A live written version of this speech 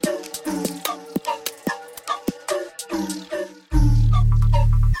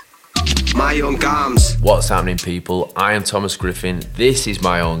My Own Garms. What's happening, people? I am Thomas Griffin, this is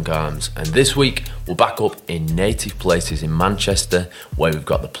My Own Garms, and this week we're back up in native places in Manchester, where we've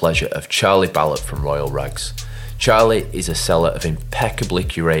got the pleasure of Charlzz Ballard from Royal Ragz. Charlie is a seller of impeccably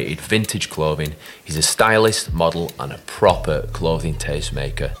curated vintage clothing. He's a stylist, model and a proper clothing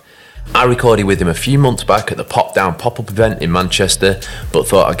tastemaker. I recorded with him a few months back at the Pop Down pop-up event in Manchester, but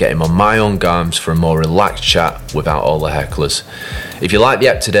thought I'd get him on My Own Garms for a more relaxed chat without all the hecklers. If you like the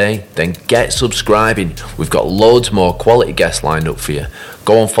app today, then get subscribing. We've got loads more quality guests lined up for you.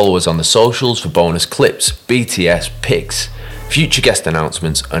 Go and follow us on the socials for bonus clips, BTS, pics, future guest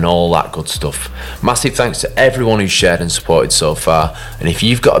announcements and all that good stuff. Massive thanks to everyone who's shared and supported so far, and if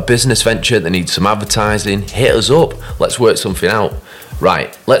you've got a business venture that needs some advertising, hit us up, let's work something out.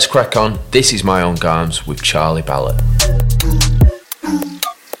 Right, let's crack on. This is My Own Garms with Charlzz Ballard.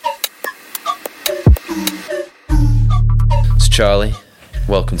 So Charlie,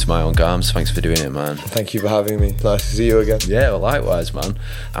 welcome to My Own Garms. Thanks for doing it, man. Thank you for having me. Nice to see you again. Yeah, well, likewise, man.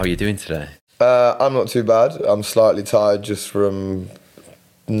 How are you doing today? I'm not too bad. I'm slightly tired just from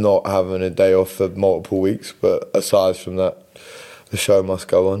not having a day off for multiple weeks, but aside from that, the show must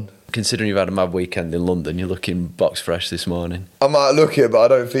go on. Considering you've had a mad weekend in London, you're looking box fresh this morning. I might look it, but I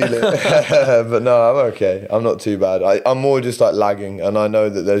don't feel it. But no, I'm okay. I'm not too bad. I'm more just like lagging, and I know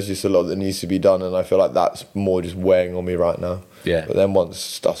that there's just a lot that needs to be done, and I feel like that's more just weighing on me right now. Yeah. But then once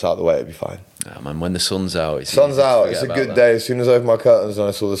stuff's out of the way, it'll be fine. Oh, man, when the sun's out, it's a good day. As soon as I opened my curtains and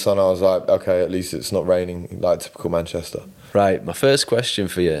I saw the sun, I was like, okay, at least it's not raining like typical Manchester. Right, my first question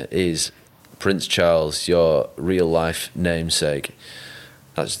for you is Prince Charles, your real life namesake.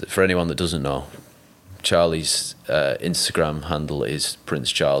 That's for anyone that doesn't know. Charlie's Instagram handle is Prince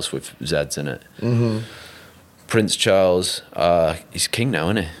Charles with Z's in it. Mm-hmm. Prince Charles, he's king now,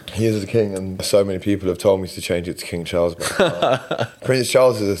 isn't he? He is the king, and so many people have told me to change it to King Charles. But Prince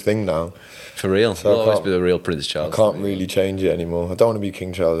Charles is a thing now. For real? So he'll always be the real Prince Charles. I can't really change it anymore. I don't want to be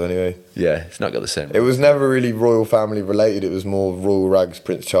King Charles anyway. Yeah, it's not got the same. It was never really royal family related. It was more Royal Ragz.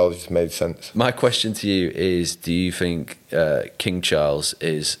 Prince Charles just made sense. My question to you is, do you think King Charles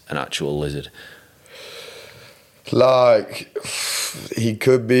is an actual lizard? Like, he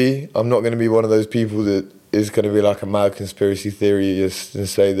could be. I'm not going to be one of those people that is going to be like a mad conspiracy theorist and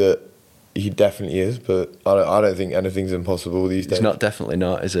say that he definitely is, but I don't think anything's impossible these days. He's not definitely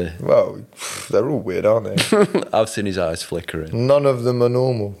not, is he? Well, they're all weird, aren't they? I've seen his eyes flickering. None of them are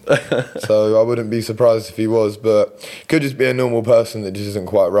normal. So I wouldn't be surprised if he was, but could just be a normal person that just isn't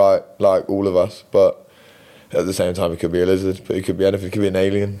quite right, like all of us. But at the same time, he could be a lizard, but he could be anything. He could be an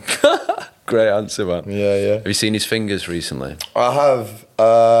alien. Great answer, man. Yeah. Have you seen his fingers recently? I have.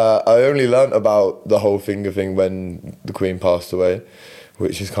 I only learnt about the whole finger thing when the Queen passed away,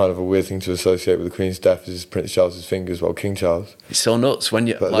 which is kind of a weird thing to associate with the Queen's death, is Prince Charles's fingers, well, King Charles. It's so nuts when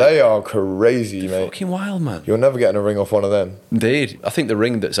you... But like, they are crazy, mate. Fucking wild, man. You're never getting a ring off one of them. Indeed. I think the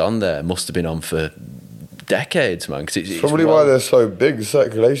ring that's on there must have been on for decades, man. Cause it's probably why they're so big. The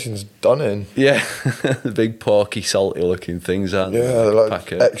circulation's done in. Yeah. The big porky, salty looking things, aren't they? Yeah, they're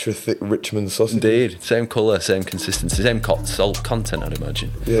like extra thick Richmond sausage. Indeed. Same colour, same consistency, same salt content, I'd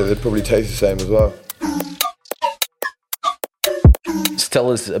imagine. Yeah, they'd probably taste the same as well.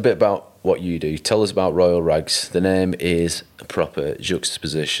 Tell us a bit about what you do. Tell us about Royal Ragz. The name is a proper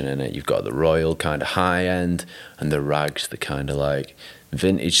juxtaposition in it. You've got the royal kind of high end and the rags, the kind of like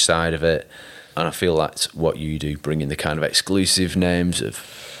vintage side of it. And I feel that's what you do, bringing the kind of exclusive names of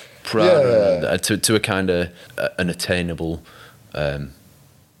Prada to a kind of an attainable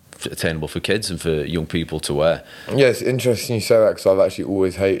for kids and for young people to wear. Yeah, it's interesting you say that because I've actually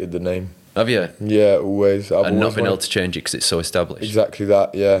always hated the name. Have you? Yeah, always. I've not been able to change it because it's so established. Exactly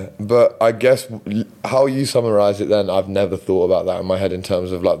that, yeah. But I guess how you summarise it then, I've never thought about that in my head in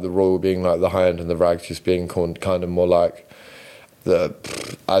terms of like the royal being like the high end and the rags just being kind of more like the,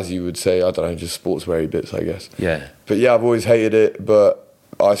 as you would say, I don't know, just sportswear bits, I guess. Yeah. But yeah, I've always hated it, but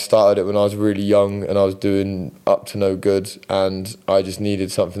I started it when I was really young and I was doing up to no good, and I just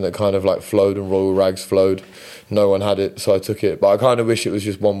needed something that kind of like flowed, and Royal Ragz flowed. No one had it, so I took it. But I kind of wish it was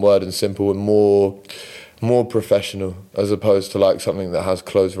just one word and simple and more professional, as opposed to like something that has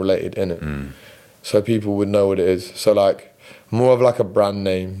clothes related in it. So people would know what it is. So like more of like a brand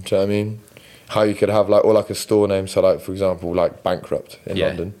name, do you know what I mean? How you could have like, or like a store name, so like for example like Bankrupt in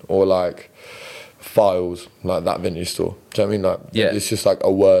London, or like Files, like that vintage store. Do you know what I mean? Like, it's just like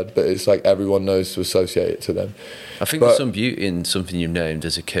a word, but it's like everyone knows to associate it to them. I think there's some beauty in something you named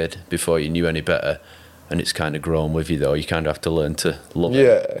as a kid before you knew any better, and it's kind of grown with you though. You kind of have to learn to love it.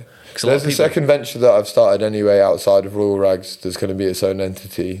 Yeah. There's a second venture that I've started anyway outside of Royal Ragz that's going to be its own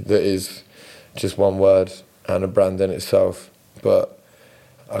entity that is just one word and a brand in itself. But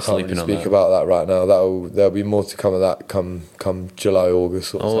I can't really speak about that right now. There'll be more to come of that come July,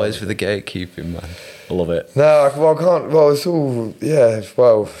 August. Sort of Always time. for the gatekeeping, man. I love it. No, well, I can't. Well, it's all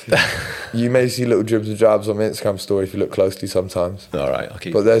well. You may see little dribs and drabs on my Instagram story if you look closely sometimes. All right, I'll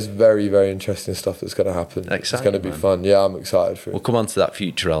keep. But there's very, very interesting stuff that's going to happen. Exciting, it's going to be man. fun. Yeah, I'm excited for it. We'll come on to that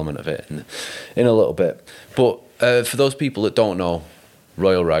future element of it in a little bit. But for those people that don't know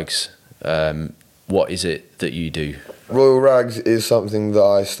Royal Ragz, what is it that you do? Royal Ragz is something that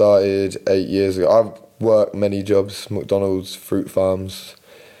I started 8 years ago. I've worked many jobs: McDonald's, fruit farms,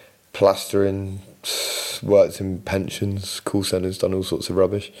 plastering, worked in pensions, call centres, done all sorts of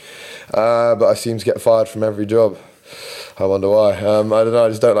rubbish. But I seem to get fired from every job. I wonder why. I don't know, I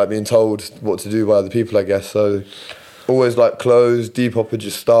just don't like being told what to do by other people, I guess. So always like clothes. Depopper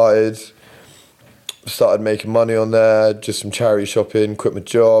just started making money on there, just some charity shopping, quit my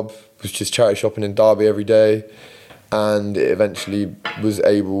job, was just charity shopping in Derby every day. And it eventually was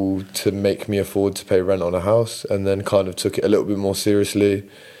able to make me afford to pay rent on a house, and then kind of took it a little bit more seriously.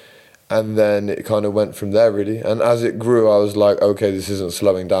 And then it kind of went from there, really. And as it grew, I was like, okay, this isn't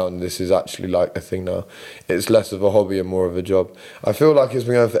slowing down. This is actually like a thing now. It's less of a hobby and more of a job. I feel like it's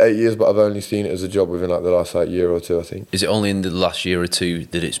been going for 8 years, but I've only seen it as a job within like the last year or two, I think. Is it only in the last year or two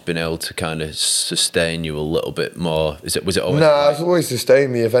that it's been able to kind of sustain you a little bit more? Was it always? Nah, it's always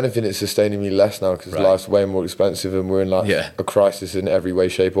sustained me. If anything, it's sustaining me less now because life's way more expensive and we're in like a crisis in every way,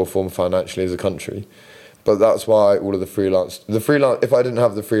 shape or form financially as a country. But that's why all of the freelance, if I didn't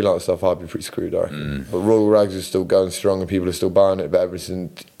have the freelance stuff, I'd be pretty screwed, I reckon. But Royal Ragz is still going strong and people are still buying it, but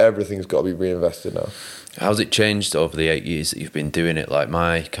everything's got to be reinvested now. How's it changed over the 8 years that you've been doing it? Like,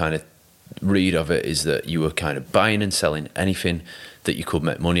 my kind of read of it is that you were kind of buying and selling anything that you could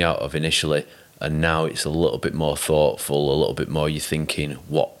make money out of initially, and now it's a little bit more thoughtful, a little bit more you're thinking,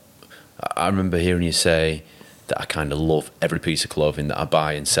 what? I remember hearing you say that I kind of love every piece of clothing that I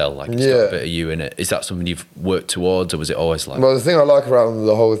buy and sell, like it's got a bit of you in it. Is that something you've worked towards, or was it always like? Well, the thing I like around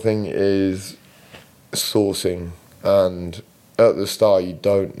the whole thing is sourcing, and at the start you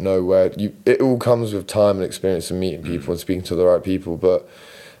don't know where it all comes with time and experience and meeting people and speaking to the right people. But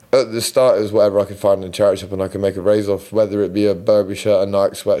at the start it was whatever I could find in a charity shop and I could make a raise off, whether it be a Burberry shirt, a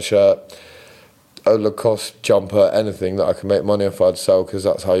Nike sweatshirt, a Lacoste jumper, anything that I can make money off, I'd sell, because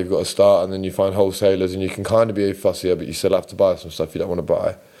that's how you've got to start. And then you find wholesalers and you can kind of be fussier, but you still have to buy some stuff you don't want to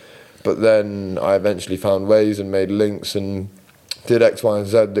buy. But then I eventually found ways and made links and did X, Y and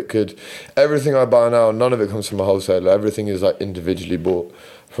Z that could, everything I buy now, none of it comes from a wholesaler. Everything is like individually bought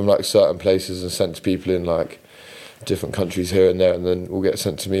from like certain places and sent to people in like different countries here and there, and then will get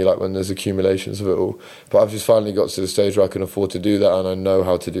sent to me like when there's accumulations of it all. But I've just finally got to the stage where I can afford to do that and I know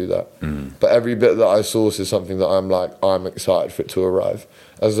how to do that. But every bit that I source is something that I'm excited for it to arrive,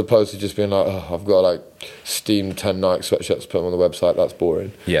 as opposed to just being like, oh, I've got like steamed 10 Nike sweatshirts to put them on the website. That's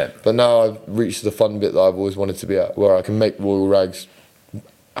boring. Yeah. But now I've reached the fun bit that I've always wanted to be at, where I can make Royal Ragz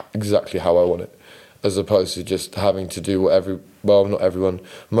exactly how I want it, as opposed to just having to do what not everyone,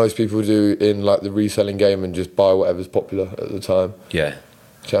 most people do in like the reselling game and just buy whatever's popular at the time. Yeah.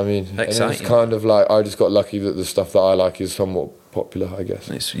 Do you know what I mean? Exciting. And it's kind of like, I just got lucky that the stuff that I like is somewhat popular, I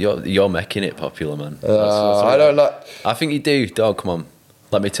guess. You're making it popular, man. I don't like... I think you do, dog, come on.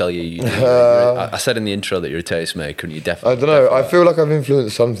 Let me tell you, you do. I said in the intro that you're a tastemaker, and you definitely... I don't know, I feel like I've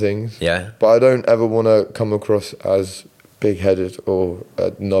influenced some things. Yeah. But I don't ever want to come across as big-headed or a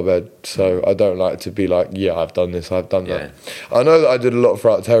knobhead, so I don't like to be like, yeah, I've done this, I've done that. I know that I did a lot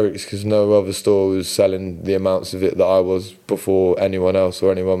for Arc'teryx because no other store was selling the amounts of it that I was before anyone else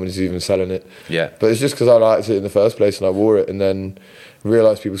or anyone was even selling it. Yeah. But it's just because I liked it in the first place and I wore it, and then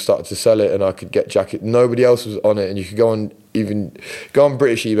realised people started to sell it and I could get jacket. Nobody else was on it, and you could go on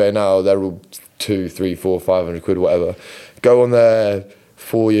British eBay now, they're all 2, 3, 4, 500 quid, whatever. Go on there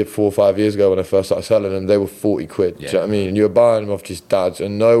 4 or 5 years ago when I first started selling them, they were 40 quid. Do you know what I mean? And you were buying them off just dads,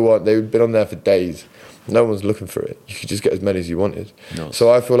 and they'd been on there for days. No one's looking for it. You could just get as many as you wanted. Nice.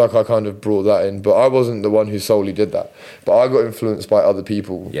 So I feel like I kind of brought that in, but I wasn't the one who solely did that. But I got influenced by other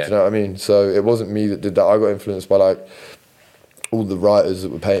people. Do you know what I mean? So it wasn't me that did that. I got influenced by like all the writers that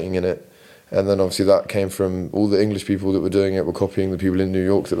were painting in it. And then obviously that came from all the English people that were doing it, were copying the people in New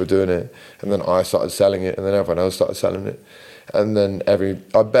York that were doing it. And then I started selling it, and then everyone else started selling it. And then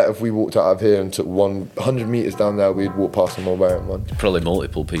I bet if we walked out of here and took 100 metres down there, we'd walk past them all wearing one. Probably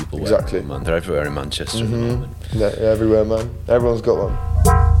multiple people wearing one, man. They're everywhere in Manchester at the moment. Yeah, everywhere, man. Everyone's got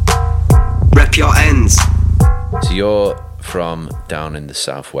one. Rep your ends. So you're from down in the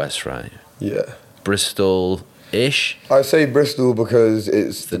southwest, right? Yeah. Bristol, ish? I say Bristol because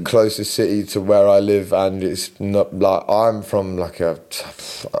it's the closest city to where I live, and it's not like I'm from like a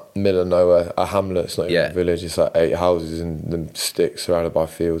middle of nowhere, a hamlet. It's not even a village. It's like 8 houses and the sticks surrounded by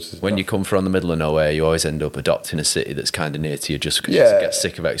fields. When you come from the middle of nowhere, you always end up adopting a city that's kind of near to you, just because you get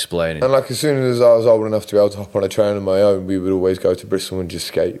sick of explaining. And like as soon as I was old enough to be able to hop on a train on my own, we would always go to Bristol and just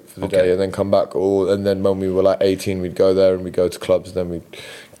skate for the day and then come back. And then when we were like 18, we'd go there and we'd go to clubs. And then we,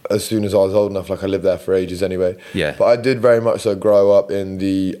 as soon as I was old enough, like I lived there for ages anyway. Yeah. But I did very much so grow up in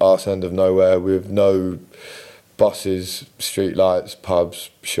the arse end of nowhere with no buses, street lights, pubs,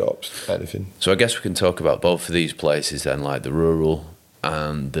 shops, anything. So I guess we can talk about both of these places then, like the rural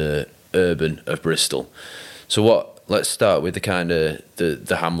and the urban of Bristol. So let's start with the kind of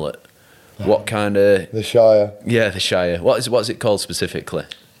the hamlet. What kind of... The Shire. Yeah, the Shire. What's it called specifically?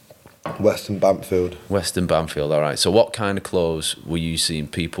 Western Bamfield. Western Bamfield, all right. So what kind of clothes were you seeing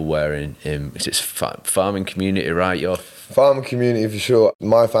people wearing in... Is it farming community, right? Farming community for sure.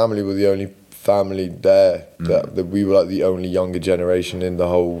 My family were the only family there that we were like the only younger generation in the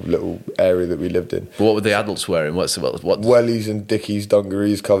whole little area that we lived in. But what were the adults wearing? What wellies and dickies,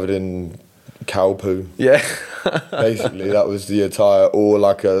 dungarees covered in cow poo. Yeah. Basically, that was the attire. Or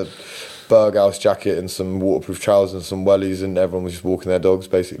like a Berghaus jacket and some waterproof trousers and some wellies, and everyone was just walking their dogs,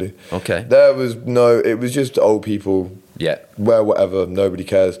 basically. Okay. It was just old people. Yeah. Wear whatever, nobody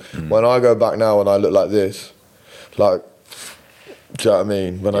cares. When I go back now and I look like this, like... Do you know what I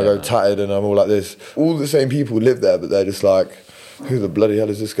mean? When I go tatted and I'm all like this, all the same people live there, but they're just like, who the bloody hell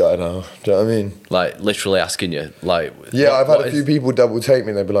is this guy now? Do you know what I mean? Like, literally asking you, like... Yeah, I've had a few people double take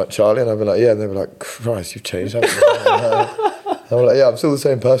me and they'd be like, Charlie, and I'd be like, yeah, and they'd be like, Christ, you've changed, haven't you? I'm like, yeah, I'm still the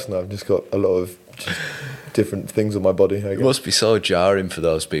same person. I've just got a lot of just different things on my body, I guess. It must be so jarring for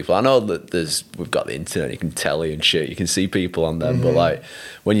those people. I know that we've got the internet, you can telly and shit, you can see people on them, but like,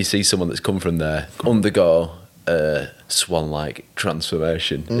 when you see someone that's come from there, undergo a swan-like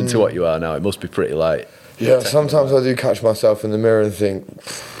transformation into what you are now, it must be pretty like... Yeah, sometimes I do catch myself in the mirror and think,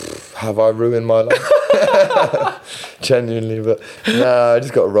 have I ruined my life? Genuinely, but nah, I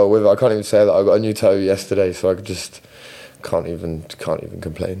just got to roll with it. I can't even say that. I got a new toe yesterday, so I just can't even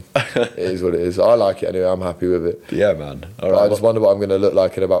complain. It is what it is. I like it anyway. I'm happy with it. Yeah, man. All right, I just wonder what I'm going to look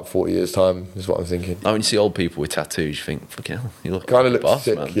like in about 40 years' time, is what I'm thinking. When you see old people with tattoos, you think, fucking hell, you look kind of like a boss,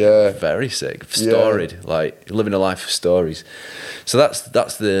 sick, man. yeah. Very sick. Storied. Like, you're living a life of stories. So that's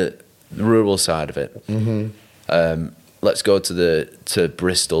the rural side of it. Let's go to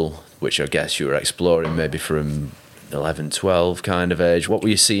Bristol, which I guess you were exploring maybe from 11, 12 kind of age. What were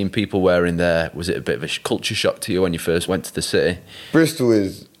you seeing people wearing there? Was it a bit of a culture shock to you when you first went to the city? Bristol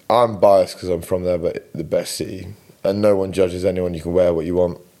is, I'm biased because I'm from there, but the best city. And no one judges anyone. You can wear what you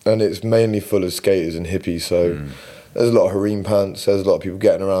want. And it's mainly full of skaters and hippies, so there's a lot of harem pants, there's a lot of people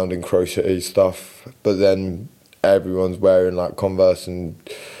getting around in crochet stuff, but then everyone's wearing like Converse and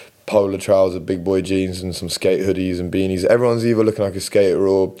polar trousers, big boy jeans and some skate hoodies and beanies. Everyone's either looking like a skater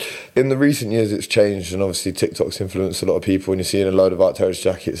or... In the recent years it's changed, and obviously TikTok's influenced a lot of people, and you're seeing a load of Arc'teryx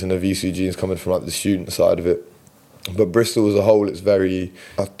jackets and the VC jeans coming from like the student side of it. But Bristol as a whole, it's very,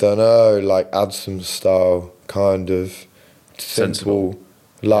 I don't know, like Adsum style, kind of simple,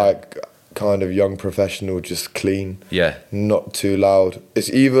 like kind of young professional, just clean, not too loud. It's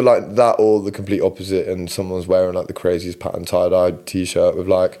either like that or the complete opposite, and someone's wearing like the craziest pattern tie-dye t-shirt with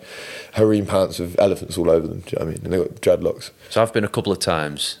like harem pants with elephants all over them. Do you know what I mean? And they've got dreadlocks. So I've been a couple of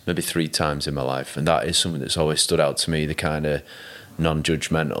times, maybe 3 times in my life, and that is something that's always stood out to me, the kind of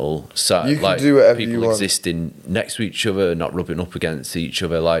non-judgmental side. You can like do whatever people you want. Existing next to each other, not rubbing up against each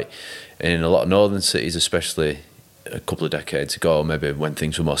other. Like in a lot of northern cities, especially a couple of decades ago, maybe when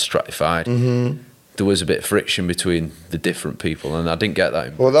things were more stratified, there was a bit of friction between the different people, and I didn't get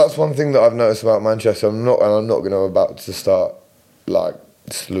that. Well, that's one thing that I've noticed about Manchester. I'm not about to start like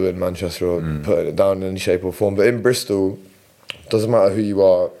slewing Manchester or putting it down in any shape or form. But in Bristol, doesn't matter who you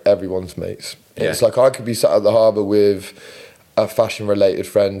are, everyone's mates. It's like I could be sat at the harbour with a fashion-related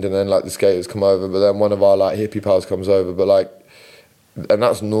friend, and then like the skaters come over, but then one of our like hippie pals comes over, but like. And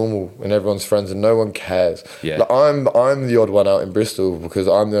that's normal, and everyone's friends, and no one cares. Like I'm the odd one out in Bristol because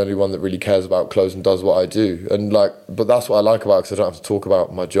I'm the only one that really cares about clothes and does what I do. And like, but that's what I like about it, because I don't have to talk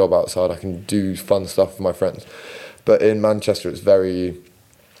about my job outside. I can do fun stuff with my friends. But in Manchester, it's very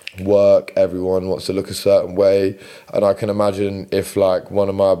work. Everyone wants to look a certain way, and I can imagine if like one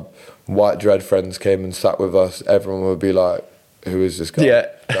of my white dread friends came and sat with us, everyone would be like, who is this guy? You know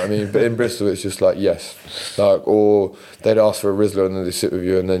what I mean? But in Bristol, it's just like, yes. Like, or they'd ask for a Rizzler and then they sit with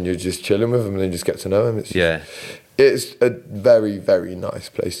you and then you're just chilling with them and then you just get to know him. It's a very, very nice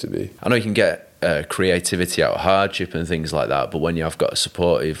place to be. I know you can get creativity out of hardship and things like that. But when you have got a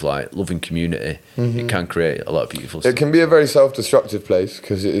supportive, like loving community, it can create a lot of beautiful stuff. It can be a very self-destructive place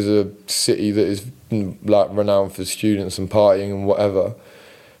because it is a city that is like renowned for students and partying and whatever.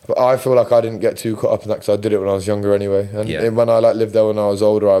 But I feel like I didn't get too caught up in that because I did it when I was younger anyway. And when I like lived there when I was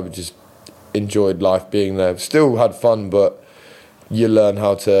older, I would just enjoyed life being there. Still had fun, but you learn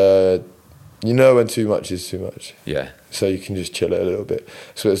how to, you know, when too much is too much. Yeah. So you can just chill it a little bit.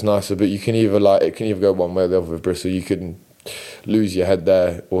 So it's nicer, but you can either it can either go one way or the other with Bristol. You can lose your head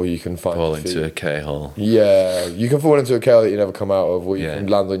there, or you can fall into a K-hole. Yeah, you can fall into a K-hole that you never come out of, or you can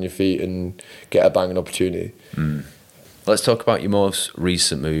land on your feet and get a banging opportunity. Let's talk about your most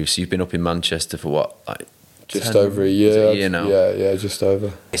recent moves. You've been up in Manchester for what, like just over a year. A year now. Yeah, just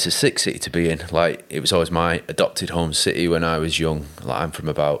over. It's a sick city to be in. Like, it was always my adopted home city when I was young. Like, I'm from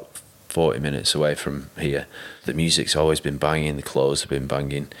about 40 minutes away from here. The music's always been banging, the clothes have been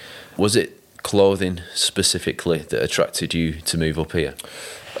banging. Was it clothing specifically that attracted you to move up here?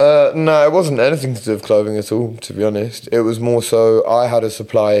 No, it wasn't anything to do with clothing at all, to be honest. It was more so I had a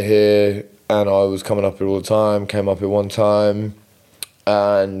supplier here and I was coming up here all the time, came up here one time,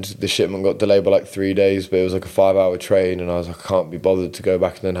 and the shipment got delayed by like 3 days, but it was like a 5-hour train, and I was like, I can't be bothered to go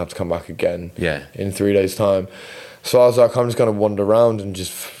back and then have to come back again in 3 days' time. So I was like, I'm just going to wander around and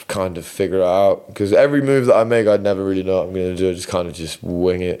just kind of figure it out, because every move that I make, I'd never really know what I'm going to do. I just kind of just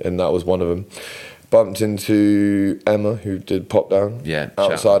wing it, and that was one of them. Bumped into Emma, who did Pop Down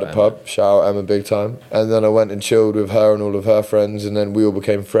outside a pub. Shout out Emma big time. And then I went and chilled with her and all of her friends, and then we all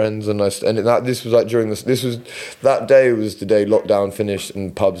became friends. And this was like during this. That day was the day lockdown finished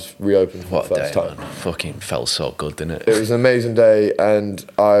and pubs reopened for the first time. Man. Fucking felt so good, didn't it? It was an amazing day, and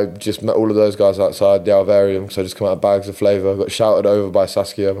I just met all of those guys outside the Alvarium because I just come out of Bags of Flavour. Got shouted over by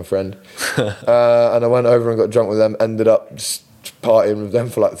Saskia, my friend, and I went over and got drunk with them. Ended up just partying with them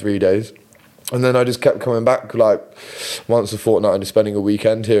for like 3 days. And then I just kept coming back like once a fortnight and just spending a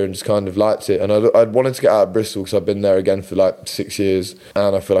weekend here and just kind of liked it. And I'd wanted to get out of Bristol because I've been there again for like 6 years,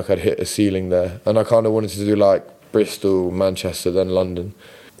 and I feel like I'd hit a ceiling there. And I kind of wanted to do like Bristol, Manchester, then London.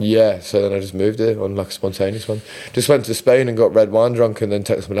 Yeah, so then I just moved here on like a spontaneous one. Just went to Spain and got red wine drunk, and then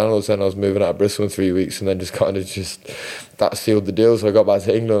texted my landlord saying I was moving out of Bristol in 3 weeks, and then just kind of that sealed the deal. So I got back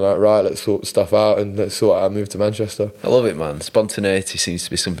to England, like, right, let's sort stuff out and let's sort out a move to Manchester. I love it, man. Spontaneity seems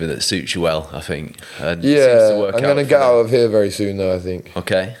to be something that suits you well, I think. And yeah, I'm going to get out of here very soon though, I think.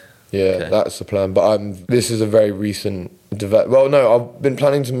 Okay. Yeah, that's the plan. But this is a very recent well, no, I've been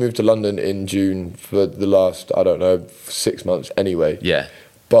planning to move to London in June for the last, I don't know, 6 months anyway. Yeah.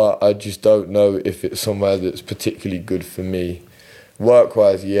 But I just don't know if it's somewhere that's particularly good for me.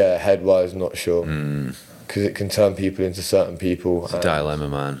 Work-wise, yeah. Head-wise, not sure. Because it can turn people into certain people. It's a dilemma,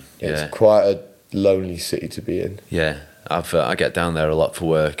 man. It's quite a lonely city to be in. Yeah, I get down there a lot for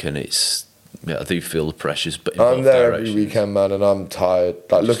work, and I do feel the pressures. But I'm there every weekend, man, and I'm tired.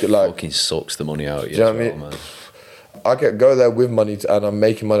 Like, look at fucking sucks the money out of you. Do you know what I mean? Man. I go there with money and I'm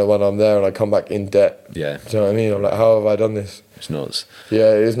making money when I'm there, and I come back in debt. Yeah. Do you know what I mean? I'm like, how have I done this? It's nuts.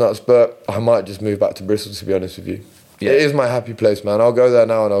 Yeah, it is nuts, but I might just move back to Bristol, to be honest with you. Yeah. It is my happy place, man. I'll go there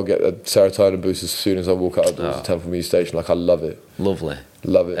now and I'll get a serotonin boost as soon as I walk out of the Temple Mews station. Like, I love it. Lovely.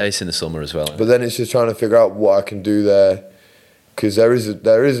 Love it. Ace in the summer as well. But then it's just trying to figure out what I can do there, because there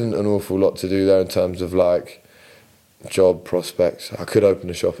isn't an awful lot to do there in terms of like job prospects. I could open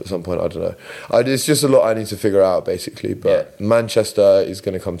a shop at some point, I don't know. It's just a lot I need to figure out, basically. But Manchester is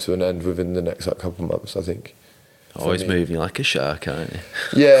going to come to an end within the next couple of months, I think. Always moving like a shark, aren't you?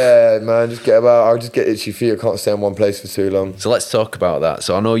 Yeah, man, I'll just get itchy feet. I can't stay in one place for too long. So let's talk about that.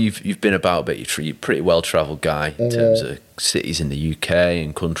 So I know you've been about a bit, you're a pretty well-travelled guy in terms of cities in the UK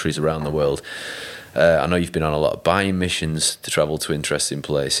and countries around the world. I know you've been on a lot of buying missions to travel to interesting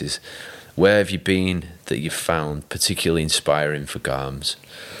places. Where have you been that you've found particularly inspiring for Garms?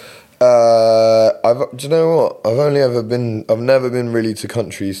 Do you know what? I've never been really to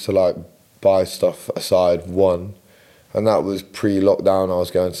countries to like buy stuff aside one, and that was pre-lockdown. I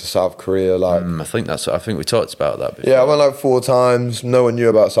was going to South Korea. I think we talked about that before. Yeah, I went like 4 times. No one knew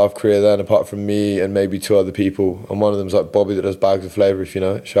about South Korea then, apart from me and maybe 2 other people. And one of them's like Bobby that does Bags of Flavour, if you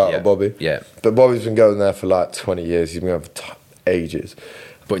know it. Shout out Bobby. Yeah. But Bobby's been going there for like 20 years. He's been going for ages.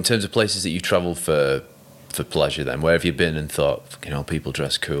 But in terms of places that you travel for pleasure, then where have you been and thought, people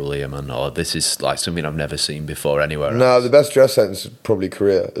dress cool here, man, or this is like something I've never seen before anywhere else? No, the best dress sense is probably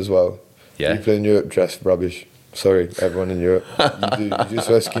Korea as well. Yeah. People in Europe dress rubbish. Sorry, everyone in Europe. You just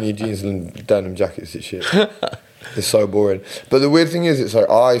wear skinny jeans and denim jackets and shit. It's so boring. But the weird thing is, it's like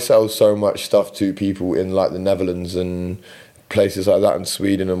I sell so much stuff to people in like the Netherlands and places like that, and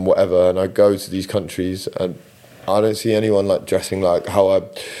Sweden and whatever, and I go to these countries and I don't see anyone like dressing like how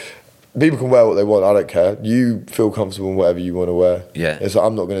people can wear what they want. I don't care. You feel comfortable in whatever you want to wear. Yeah. It's like,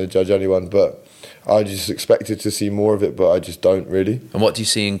 I'm not going to judge anyone, but I just expected to see more of it, but I just don't really. And what do you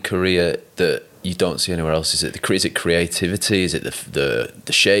see in Korea that you don't see anywhere else? Is it creativity? Is it the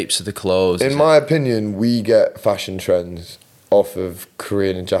shapes of the clothes? In my opinion, we get fashion trends off of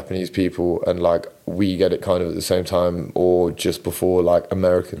Korean and Japanese people, and like we get it kind of at the same time or just before like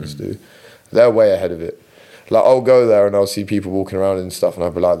Americans do. They're way ahead of it. Like, I'll go there and I'll see people walking around and stuff, and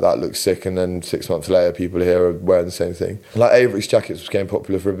I'll be like, that looks sick. And then 6 months later, people here are wearing the same thing. Like, Avery's jackets became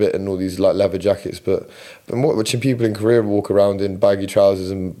popular for a bit, and all these like leather jackets. But watching people in Korea walk around in baggy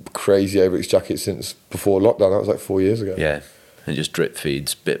trousers and crazy Avery's jackets since before lockdown, that was like 4 years ago. Yeah, and just drip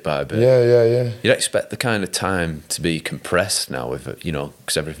feeds bit by bit. Yeah. You'd expect the kind of time to be compressed now with,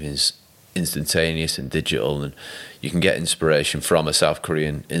 because everything's instantaneous and digital, and you can get inspiration from a South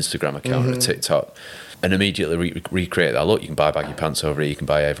Korean Instagram account or a TikTok and immediately recreate that look. You can buy baggy pants over here, you can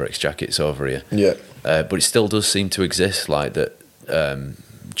buy Averex jackets over here. Yeah. But it still does seem to exist, like that.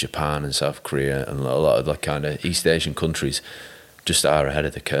 Japan and South Korea and a lot of the kind of East Asian countries just are ahead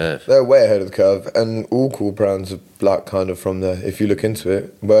of the curve. They're way ahead of the curve, and all cool brands are like kind of from there. If you look into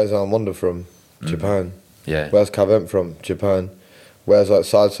it, where's Armanda from? Japan. Yeah. Where's Cavent from? Japan. Where's like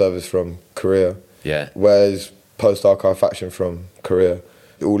Side Service from? Korea. Yeah. Where's Post Archive Faction from? Korea.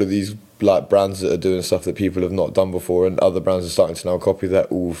 All of these like brands that are doing stuff that people have not done before, and other brands are starting to now copy that,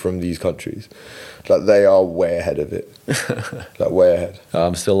 all from these countries. Like, they are way ahead of it. Like, way ahead.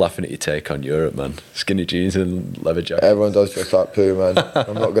 I'm still laughing at your take on Europe, man. Skinny jeans and leather jackets. Everyone does dress like poo, man.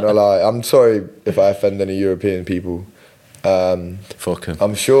 I'm not gonna lie. I'm sorry if I offend any European people. Fuck 'em.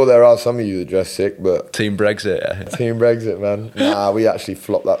 I'm sure there are some of you that dress sick, but Team Brexit. Team Brexit, man. Nah, we actually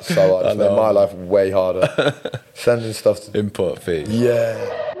flopped that so hard. It's made my life way harder. Sending stuff to Import fee. Yeah.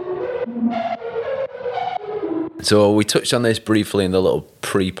 So we touched on this briefly in the little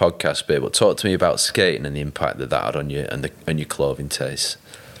pre-podcast bit, but talk to me about skating and the impact that had on you and your clothing taste.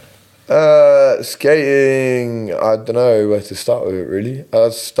 Skating, I don't know where to start with it, really. I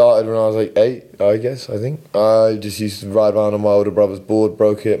started when I was like 8, I think. I just used to ride around on my older brother's board,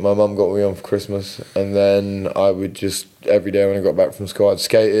 broke it. My mum got me on for Christmas, and then I would just, every day when I got back from school, I'd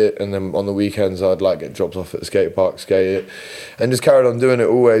skate it, and then on the weekends I'd like get dropped off at the skate park, skate it, and just carried on doing it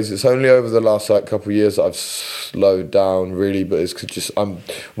always. It's only over the last like couple of years that I've slowed down, really, but it's just,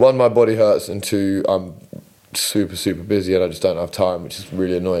 one, my body hurts, and two, I'm super busy and I just don't have time, which is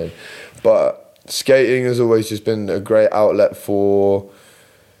really annoying. But skating has always just been a great outlet for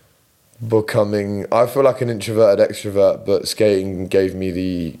becoming, I feel like an introverted extrovert, but skating gave me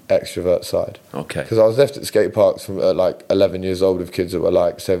the extrovert side. Okay. Because I was left at skate parks from like 11 years old with kids that were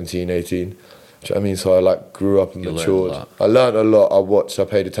like 17, 18. Do you know what I mean? So I like grew up and matured. I learned a lot. I watched, I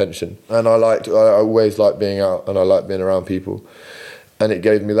paid attention. And I always liked being out, and I liked being around people. And it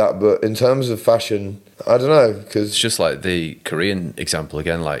gave me that. But in terms of fashion, I don't know, because it's just like the Korean example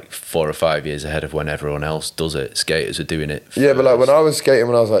again, like 4 or 5 years ahead of when everyone else does it. Skaters are doing it. Yeah, but like when I was skating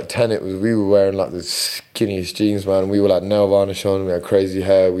when I was like 10, we were wearing like the skinniest jeans, man. We were like nail varnish on, we had crazy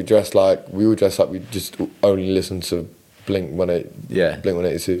hair. We all dressed like we just only listened to Blink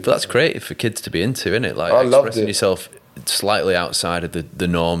 182. But that's creative for kids to be into, isn't it? Like, expressing yourself slightly outside of the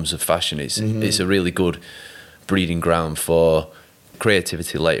norms of fashion. It's a really good breeding ground for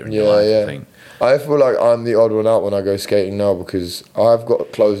creativity later in your life, I think. I feel like I'm the odd one out when I go skating now, because I've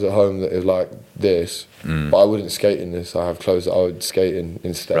got clothes at home that is like this, but I wouldn't skate in this. I have clothes that I would skate in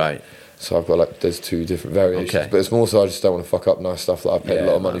instead. Right. So I've got like, there's 2 different variations. Okay. But it's more so I just don't want to fuck up nice stuff that I've paid a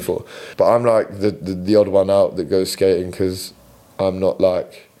lot of money for. But I'm like the odd one out that goes skating, because I'm not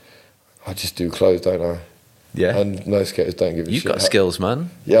like, I just do clothes, don't I? Yeah. And most skaters don't give a shit. You've got skills, man.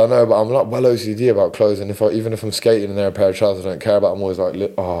 Yeah, I know, but I'm like well OCD about clothes, and even if I'm skating and they're a pair of trousers I don't care about, I'm always like,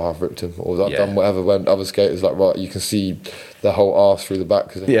 I've ripped them, or I've done whatever. When other skaters like, right, you can see their whole arse through the back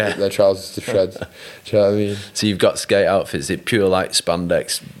because they rip their trousers to shreds. Do you know what I mean? So you've got skate outfits, is it pure like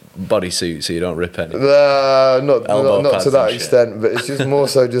spandex bodysuit so you don't rip any? Not to that extent, but it's just more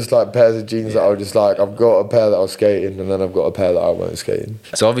so just like pairs of jeans that I was just like, I've got a pair that I'll skate in, and then I've got a pair that I won't skate in.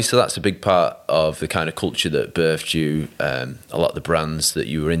 So obviously that's a big part of the kind of culture that birthed you. A lot of the brands that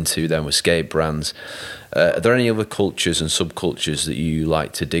you were into then were skate brands. Are there any other cultures and subcultures that you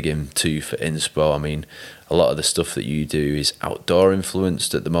like to dig into for inspo? I mean, a lot of the stuff that you do is outdoor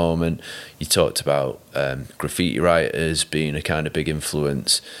influenced at the moment. You talked about graffiti writers being a kind of big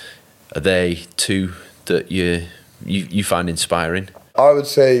influence. Are they two that you find inspiring? I would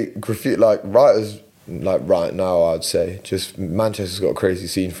say graffiti, like writers, like right now, I'd say just Manchester's got a crazy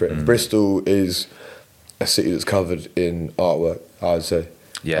scene for it. Bristol is a city that's covered in artwork, I would say.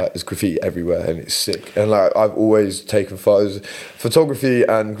 Yeah. Like, there's graffiti everywhere and it's sick. And like I've always taken photos. Photography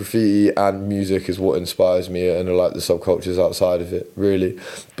and graffiti and music is what inspires me, and like the subcultures outside of it, really.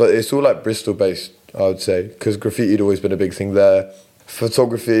 But it's all like Bristol based, I would say, because graffiti had always been a big thing there.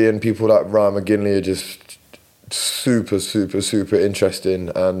 Photography and people like Ryan McGinley are just super interesting,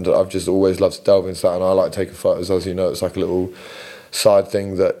 and I've just always loved to delve into that, and I like taking photos. As you know, it's like a little side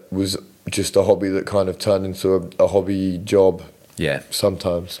thing that was just a hobby that kind of turned into a hobby job. Yeah.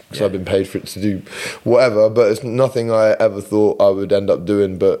 Sometimes, because I've been paid for it to do whatever, but it's nothing I ever thought I would end up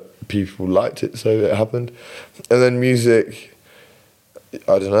doing, but people liked it, so it happened. And then music,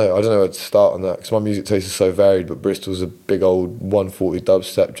 I don't know where to start on that, because my music taste is so varied, but Bristol's a big old 140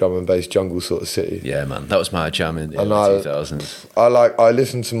 dubstep, drum and bass jungle sort of city. Yeah, man, that was my jam in the early 2000s. I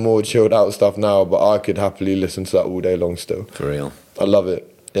listen to more chilled out stuff now, but I could happily listen to that all day long still. For real. I love it.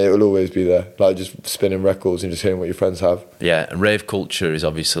 It will always be there, like just spinning records and just hearing what your friends have. Yeah, and rave culture is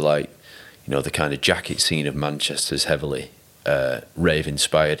obviously like, you know, the kind of jacket scene of Manchester is heavily rave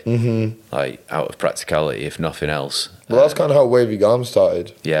inspired, like out of practicality, if nothing else. Well, that's kind of how Wavy Garm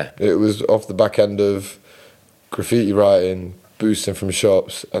started. Yeah. It was off the back end of graffiti writing, boosting from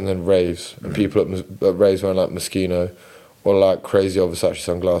shops, and then raves. And people at raves wearing like Moschino or like crazy old Versace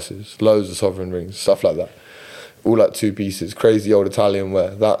sunglasses, loads of sovereign rings, stuff like that. All like two pieces, crazy old Italian wear.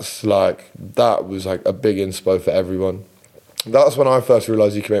 That was like a big inspo for everyone. That's when I first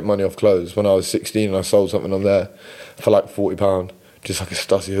realised you could make money off clothes. When I was 16 and I sold something on there for like £40, just like a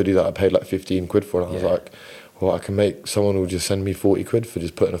stussy hoodie that I paid like 15 quid for. And I was like, well, I can make, someone will just send me 40 quid for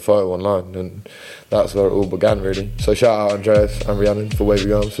just putting a photo online. And that's where it all began, really. So shout out Andreas and Rhiannon for Wavy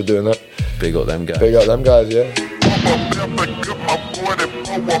Garms for doing that. Big up them guys. Big up them guys, yeah.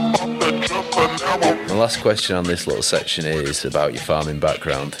 The last question on this little section is about your farming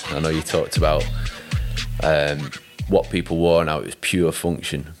background. I know you talked about what people wore and how it was pure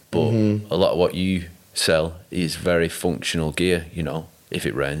function, but a lot of what you sell is very functional gear. You know, if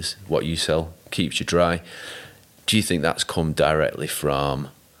it rains, what you sell keeps you dry. Do you think that's come directly from,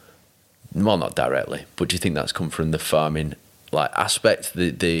 well, not directly, but do you think that's come from the farming like aspect,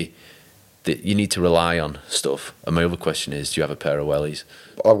 that you need to rely on stuff? And my other question is, do you have a pair of wellies?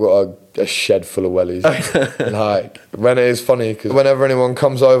 I've got a shed full of wellies. Like, when it is funny, because whenever anyone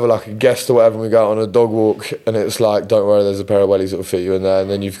comes over, like a guest or whatever, and we go out on a dog walk, and it's like, don't worry, there's a pair of wellies that will fit you in there,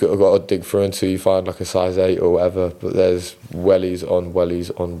 and then you've got to dig through until you find like a size 8 or whatever, but there's wellies on wellies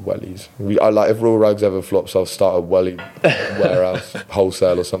on wellies. I like, if Raw Ragz ever flops, I'll start a welly warehouse,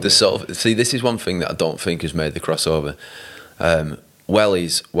 wholesale or something. See, this is one thing that I don't think has made the crossover.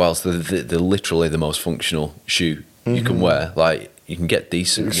 Wellies, whilst they're literally the most functional shoe you can wear, like, you can get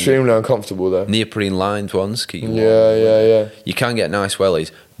decent, extremely uncomfortable though, needle lined ones. Yeah. You can get nice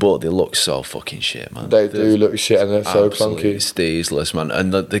wellies, but they look so fucking shit, man. They do look shit, and they're so clunky. It's steezless, man.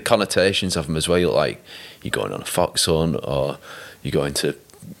 And the connotations of them as well. You look like you're going on a fox hunt, or you're going to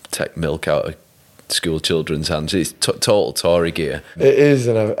take milk out of school children's hands. It's total Tory gear. It is,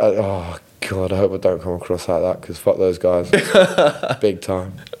 and oh God, I hope I don't come across like that, because fuck those guys, big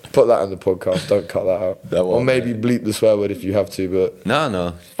time. Put that in the podcast. Don't cut that out. Or maybe bleep the swear word if you have to. But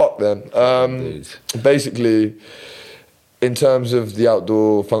no. Fuck them. Basically, in terms of the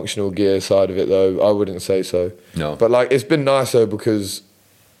outdoor functional gear side of it, though, I wouldn't say so. No. But like, it's been nice though, because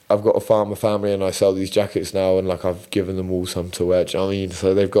I've got a farmer family and I sell these jackets now, and like I've given them all some to wear. Do you know what I mean?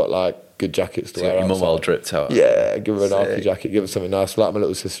 So they've got like good jackets to wear. Your mum all dripped out. Yeah, give her an Arky jacket, give her something nice, like my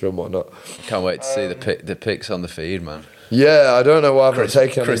little sister and whatnot. Can't wait to see the pics on the feed, man. Yeah, I don't know why I haven't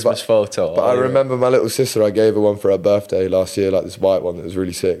taken Christmas photo. But I remember my little sister, I gave her one for her birthday last year, like this white one that was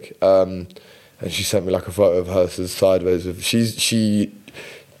really sick. And she sent me like a photo of her sideways. She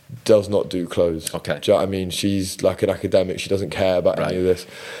does not do clothes. Okay. Do you know what I mean? She's like an academic. She doesn't care about any of this.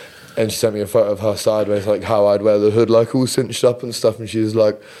 And she sent me a photo of her sideways, like how I'd wear the hood, like all cinched up and stuff. And she was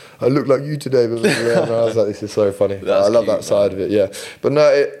like, I look like you today. And I was like, this is so funny. I love that side of it, yeah. But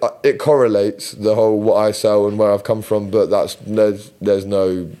no, it correlates, the whole what I sell and where I've come from. But there's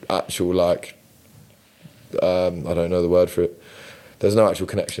no actual, like, I don't know the word for it. There's no actual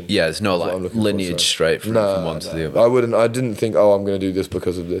connection. Yeah, there's no like lineage straight from one to the other. I didn't think, I'm going to do this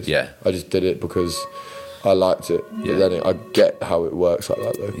because of this. Yeah. I just did it because I liked it. Yeah. But then I get how it works like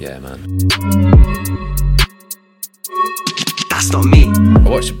that though. Yeah, man. That's not me. I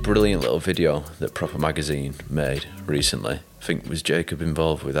watched a brilliant little video that Proper Magazine made recently. I think was Jacob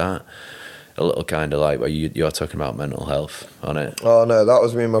involved with that. A little kind of like where you're talking about mental health on it. Oh no, that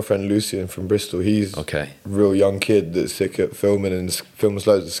was me and my friend Lucian from Bristol. He's a real young kid that's sick at filming and films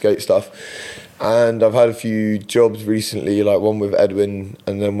loads of skate stuff. And I've had a few jobs recently, like one with Edwin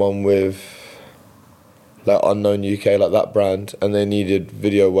and then one with like Unknown UK, like that brand, and they needed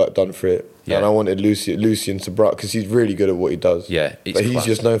video work done for it. Yeah. And I wanted Lucian to because he's really good at what he does. Yeah, but he's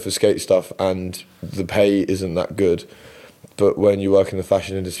just known for skate stuff, and the pay isn't that good. But when you work in the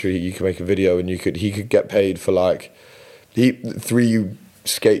fashion industry, you can make a video, and he could get paid for like 3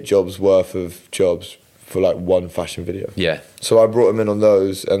 skate jobs worth of jobs for like one fashion video. Yeah. So I brought him in on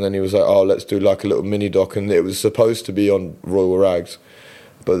those, and then he was like, "Oh, let's do like a little mini doc," and it was supposed to be on Royal Ragz,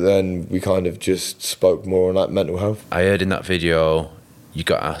 but then we kind of just spoke more on like mental health. I heard in that video you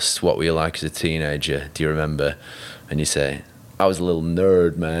got asked what were you like as a teenager. Do you remember? And you say, I was a little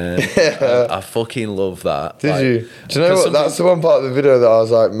nerd, man. I fucking love that. Did you? Do you know what? That's the one part of the video that I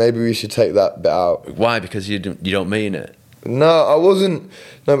was like, maybe we should take that bit out. Why? Because you don't mean it. No, I wasn't.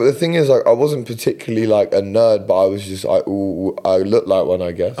 No, but the thing is, like, I wasn't particularly like a nerd, but I was just like, ooh, I looked like one,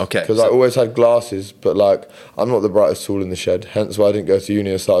 I guess. Okay. Because I always had glasses, but like, I'm not the brightest tool in the shed. Hence why I didn't go to uni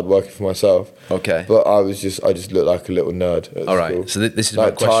and started working for myself. Okay. But I just looked like a little nerd. At All right. school. So this is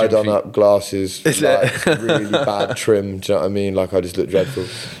like my question. Tied on up glasses, Is like it? really bad trim. Do you know what I mean? Like I just looked dreadful.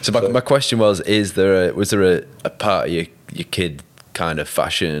 So my question was was there a part of your kid kind of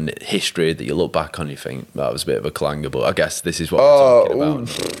fashion history that you look back on and you think that was a bit of a clanger, but I guess this is what we're talking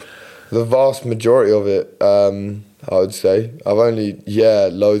about. The vast majority of it, I would say. I've only,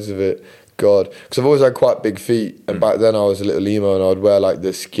 loads of it. God. Because I've always had quite big feet, and back then I was a little emo and I'd wear like the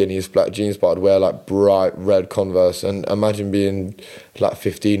skinniest black jeans, but I'd wear like bright red Converse, and imagine being like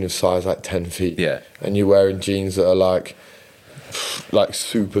 15 of size like 10 feet. Yeah. And you're wearing jeans that are like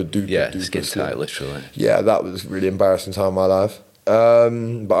super duper skin slim. tight, literally. Yeah, that was a really embarrassing time in my life.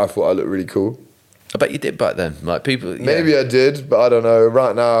 But I thought I looked really cool. I bet you did back then. Like people. Yeah. Maybe I did, but I don't know.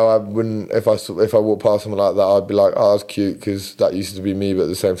 Right now, I wouldn't. If I walked past someone like that, I'd be like, "Oh, that's cute," because that used to be me. But at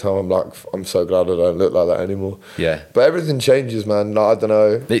the same time, I'm like, I'm so glad I don't look like that anymore. Yeah. But everything changes, man. Like, I don't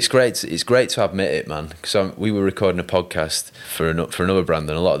know. It's great. It's great to admit it, man. Because we were recording a podcast for another brand,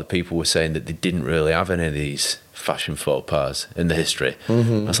 and a lot of the people were saying that they didn't really have any of these fashion faux pas in the history.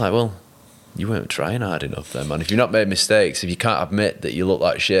 Mm-hmm. I was like, well, you weren't trying hard enough, then, man. If you've not made mistakes, if you can't admit that you look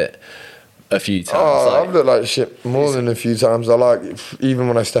like shit a few times. I've looked like shit more than a few times. I like, even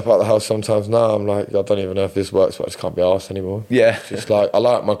when I step out the house sometimes now, I'm like, I don't even know if this works, but I just can't be arsed anymore. Yeah. Just like, I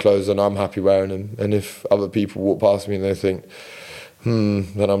like my clothes and I'm happy wearing them. And if other people walk past me and they think,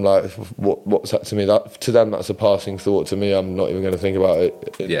 then I'm like, what's that to me? To them, that's a passing thought. To me, I'm not even going to think about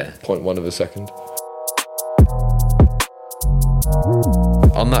it in 0.1 of a second.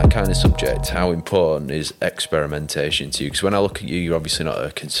 On that kind of subject, how important is experimentation to you? Because when I look at you, you're obviously not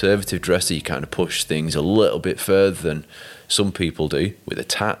a conservative dresser. You kind of push things a little bit further than some people do with the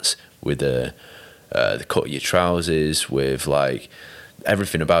tats, with the cut of your trousers, with like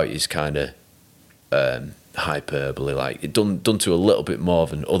everything about you is kind of hyperbole, like it done to a little bit more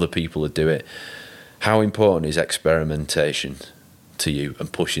than other people would do it. How important is experimentation to you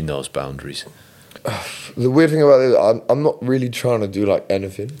and pushing those boundaries? The weird thing about it, I'm not really trying to do like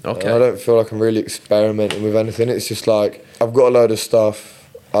anything. Okay. I don't feel like I'm really experimenting with anything. It's just like, I've got a load of stuff.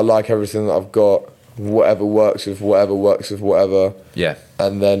 I like everything that I've got. Whatever works with whatever works with whatever. Yeah.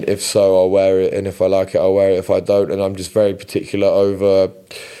 And then if so, I'll wear it. And if I like it, I'll wear it. If I don't, and I'm just very particular over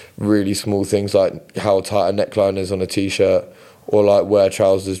really small things like how tight a neckline is on a t-shirt, or like where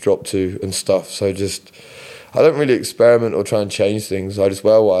trousers drop to and stuff. So just, I don't really experiment or try and change things. I just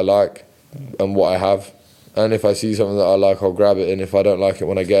wear what I like and what I have, and if I see something that I like, I'll grab it, and if I don't like it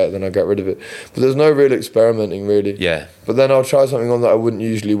when I get it, then I'll get rid of it. But there's no real experimenting, really. Yeah. But then I'll try something on that I wouldn't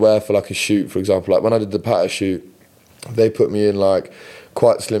usually wear for like a shoot, for example. Like when I did the Patter shoot, they put me in like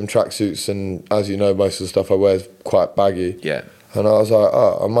quite slim tracksuits, and as you know, most of the stuff I wear is quite baggy. Yeah. And I was like,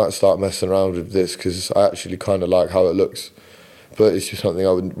 oh, I might start messing around with this because I actually kind of like how it looks. But it's just something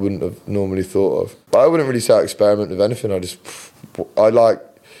I wouldn't have normally thought of. But I wouldn't really say I experiment with anything. I like,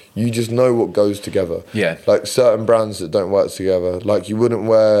 you just know what goes together. Yeah. Like certain brands that don't work together. Like you wouldn't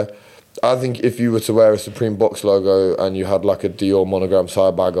wear, I think if you were to wear a Supreme box logo and you had like a Dior monogram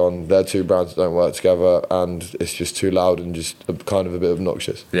side bag on, they're two brands that don't work together, and it's just too loud and just kind of a bit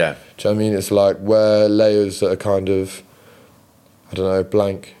obnoxious. Yeah. Do you know what I mean? It's like wear layers that are kind of, I don't know,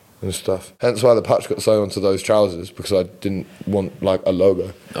 blank and stuff. Hence why the patch got sewn onto those trousers, because I didn't want like a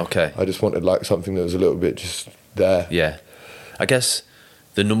logo. Okay. I just wanted like something that was a little bit just there. Yeah. I guess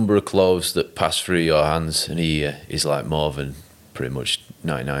the number of clothes that pass through your hands in a year is like more than pretty much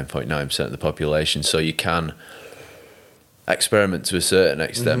 99.9% of the population. So you can experiment to a certain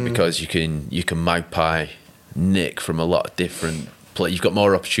extent, because you can magpie nick from a lot of different places. You've got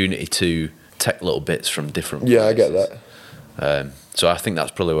more opportunity to take little bits from different places. Yeah, I get that. So I think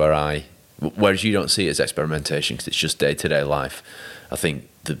that's probably where I Whereas you don't see it as experimentation because it's just day-to-day life. I think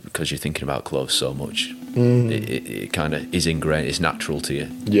because you're thinking about clothes so much, it kind of is ingrained, it's natural to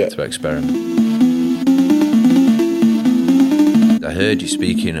you to experiment. I heard you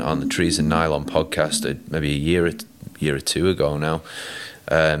speaking on the Trees and Nylon podcast maybe a year or two ago now.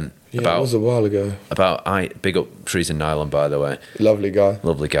 It was a while ago. Big up Trees and Nylon, by the way. Lovely guy.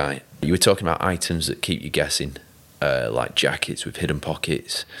 Lovely guy. You were talking about items that keep you guessing, like jackets with hidden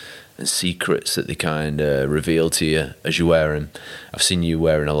pockets and secrets that they kind of reveal to you as you wear them. I've seen you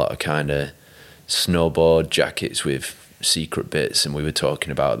wearing a lot of kind of snowboard jackets with secret bits, and we were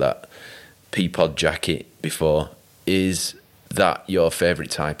talking about that Peapod jacket before. Is that your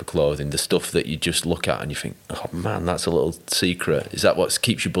favourite type of clothing, the stuff that you just look at and you think, oh man, that's a little secret? Is that what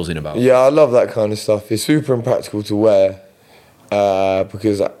keeps you buzzing about? Yeah, I love that kind of stuff. It's super impractical to wear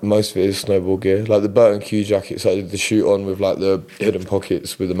because most of it is snowboard gear. Like the Burton Q jackets I did the shoot on with like the hidden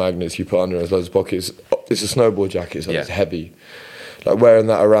pockets with the magnets you put under, there's loads of pockets. It's a snowboard jacket, so it's heavy. Like wearing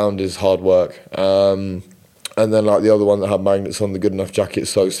that around is hard work. And then like the other one that had magnets on, the Good Enough jacket's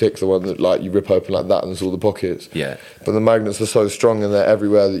so sick, the one that like you rip open like that and there's all the pockets. Yeah. But the magnets are so strong and they're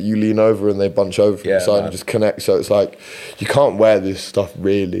everywhere that you lean over and they bunch over from the side and just connect. So it's like you can't wear this stuff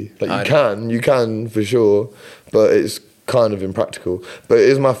really. Like you can for sure, but it's kind of impractical. But it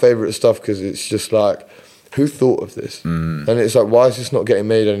is my favourite stuff because it's just like, who thought of this? And it's like, why is this not getting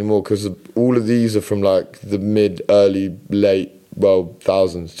made anymore? Because all of these are from like the mid, early, late,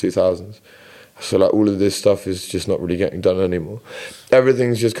 thousands, 2000s. So like all of this stuff is just not really getting done anymore.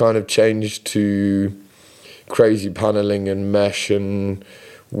 Everything's just kind of changed to crazy paneling and mesh and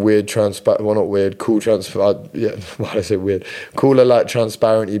weird cool transparent. Yeah, why did I say weird? Cooler like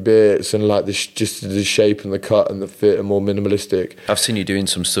transparency bits and like just the shape and the cut and the fit are more minimalistic. I've seen you doing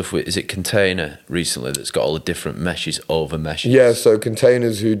some stuff with, is it Container recently that's got all the different meshes over meshes? Yeah, so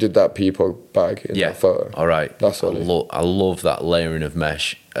Containers who did that Peapod bag in that photo. All right. That's all. I love that layering of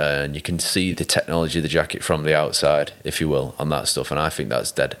mesh, and you can see the technology of the jacket from the outside, if you will, on that stuff, and I think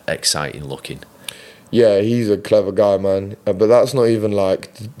that's dead exciting looking. Yeah, he's a clever guy, man. But that's not even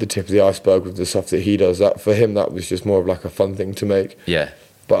like the tip of the iceberg with the stuff that he does. That for him, that was just more of like a fun thing to make. Yeah.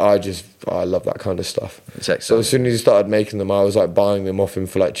 But I love that kind of stuff. It's excellent. So as soon as he started making them, I was like buying them off him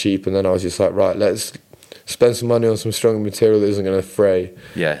for like cheap, and then I was just like, right, let's spend some money on some stronger material that isn't going to fray.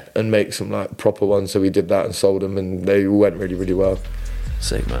 Yeah. And make some like proper ones. So we did that and sold them, and they all went really, really well.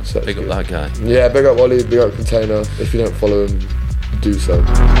 Sick, man. So big up that guy. Yeah, big up Ollie, big up Container. If you don't follow him, do so.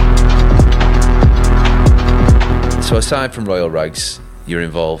 So aside from Royal Ragz, you're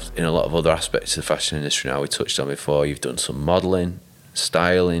involved in a lot of other aspects of the fashion industry now. We touched on before. You've done some modelling,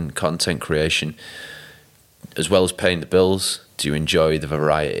 styling, content creation, as well as paying the bills. Do you enjoy the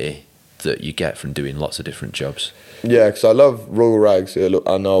variety that you get from doing lots of different jobs? Yeah, because I love Royal Ragz,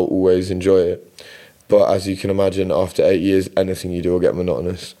 and I'll always enjoy it. But as you can imagine, after 8 years, anything you do will get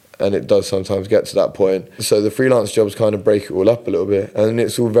monotonous. And it does sometimes get to that point. So the freelance jobs kind of break it all up a little bit. And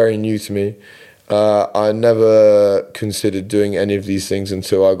it's all very new to me. I never considered doing any of these things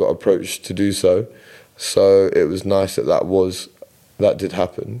until I got approached to do so. So it was nice that did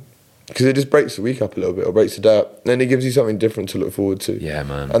happen. Because it just breaks the week up a little bit, or breaks the day up. And then it gives you something different to look forward to. Yeah,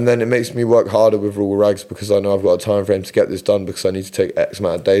 man. And then it makes me work harder with Royal Ragz because I know I've got a time frame to get this done because I need to take X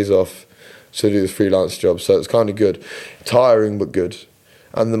amount of days off to do this freelance job. So it's kind of good. Tiring, but good.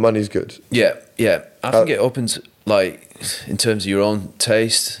 And the money's good. Yeah. I think it opens, like, in terms of your own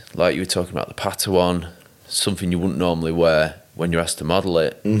taste, like you were talking about the Patawan, something you wouldn't normally wear when you're asked to model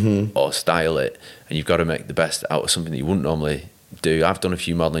it or style it, and you've got to make the best out of something that you wouldn't normally do. I've done a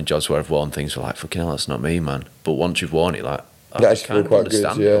few modelling jobs where I've worn things where like, fucking hell, that's not me, man. But once you've worn it, like, I kind of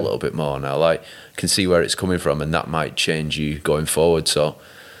understand it a little bit more now. Like, can see where it's coming from, and that might change you going forward. So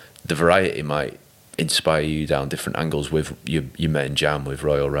the variety might inspire you down different angles with your main jam with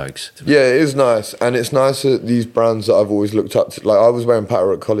Royal Ragz. Yeah, it is nice, and it's nice that these brands that I've always looked up to, like I was wearing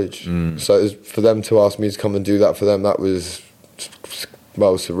Patter at college, so it was, for them to ask me to come and do that for them, that was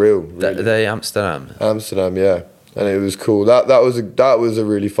surreal. Really. They Amsterdam, yeah. And it was cool. That was a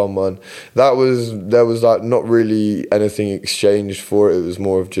really fun one. There was like not really anything exchanged for it. It was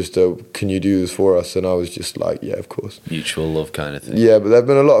more of just can you do this for us? And I was just like, yeah, of course. Mutual love kind of thing. Yeah, but there've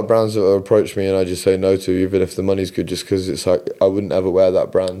been a lot of brands that have approached me and I just say no to, even if the money's good, just because it's like I wouldn't ever wear that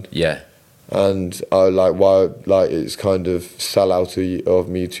brand. Yeah. And I it's kind of sell out of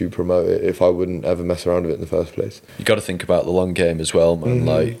me to promote it if I wouldn't ever mess around with it in the first place. You got to think about the long game as well, man.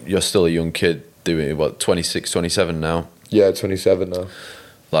 Like you're still a young kid. Doing what, 26, 27 now? Yeah, 27 now.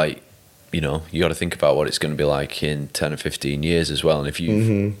 Like, you know, you got to think about what it's going to be like in 10 or 15 years as well. And if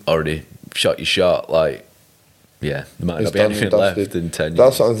you've already shot your shot, like, Yeah, there might It's not be done and anything left dusted. in 10 years.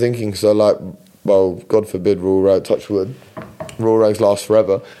 That's what I'm thinking. So like, well, God forbid, touch wood, raw rags last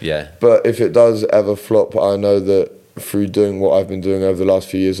forever. Yeah. But if it does ever flop, I know that through doing what I've been doing over the last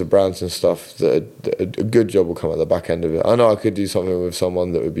few years of brands and stuff, that a good job will come at the back end of it. I know I could do something with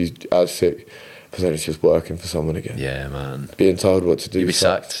someone that would be as sick, but then it's just working for someone again. Yeah, man. Being told what to do. You'd be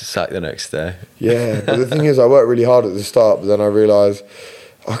sacked the next day. Yeah, but the thing is, I worked really hard at the start, but then I realised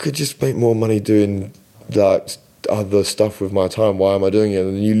I could just make more money doing like other stuff with my time. Why am I doing it?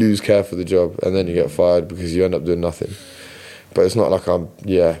 And then you lose care for the job, and then you get fired because you end up doing nothing. But it's not like I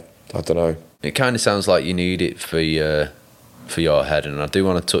don't know. It kind of sounds like you need it for your head, and I do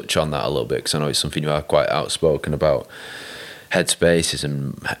want to touch on that a little bit because I know it's something you are quite outspoken about. Headspaces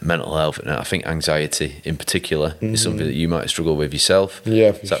and mental health, and I think anxiety in particular is something that you might struggle with yourself.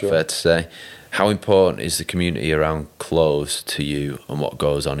 Yeah, for is that sure. fair to say? How important is the community around clothes to you and what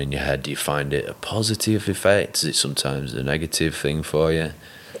goes on in your head? Do you find it a positive effect? Is it sometimes a negative thing for you?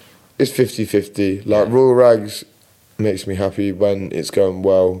 It's 50-50. Like Royal Rags makes me happy when it's going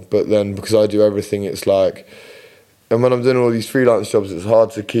well, but then because I do everything, it's like, and when I'm doing all these freelance jobs, it's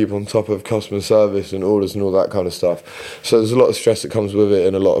hard to keep on top of customer service and orders and all that kind of stuff. So there's a lot of stress that comes with it,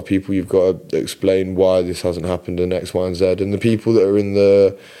 and a lot of people you've got to explain why this hasn't happened and X, Y, and Z. And the people that are in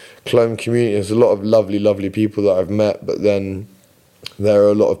the clone community, there's a lot of lovely people that I've met, but then there are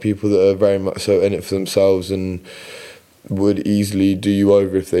a lot of people that are very much so in it for themselves and would easily do you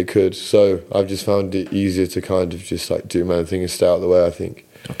over if they could. So I've just found it easier to kind of just like do my own thing and stay out of the way, I think.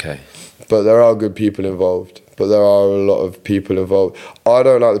 Okay. But there are good people involved. But there are a lot of people involved. I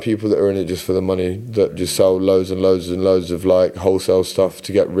don't like the people that are in it just for the money, that just sell loads and loads and loads of like wholesale stuff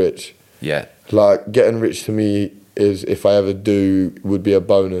to get rich. Yeah. Like getting rich to me is, if I ever do, would be a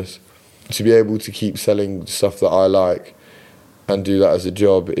bonus. To be able to keep selling stuff that I like and do that as a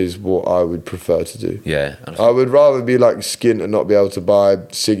job is what I would prefer to do. Yeah. I would rather be like skint and not be able to buy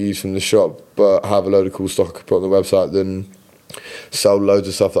ciggies from the shop, but have a load of cool stock I could put on the website than sell loads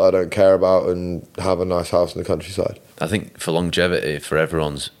of stuff that I don't care about and have a nice house in the countryside. I think for longevity, for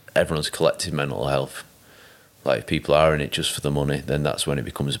everyone's collective mental health, like if people are in it just for the money, then that's when it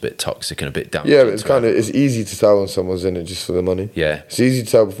becomes a bit toxic and a bit damaging. Yeah, but it's easy to tell when someone's in it just for the money. Yeah. It's easy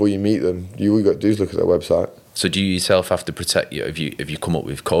to tell before you meet them. All you got to do is look at their website. So do you yourself have to protect you? Have you come up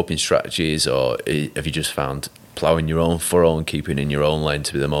with coping strategies, or have you just found ploughing your own furrow and keeping in your own lane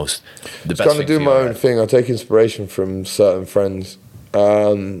to be the best Kind thing of do for my you? own thing. I take inspiration from certain friends,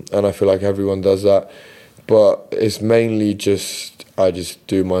 and I feel like everyone does that. But it's mainly I just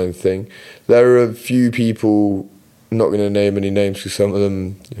do my own thing. There are a few people, not going to name any names because some of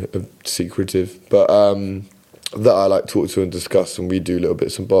them are secretive, but that I like talk to and discuss, and we do little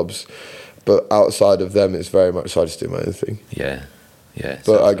bits and bobs. But outside of them, it's very much I just do my own thing. Yeah.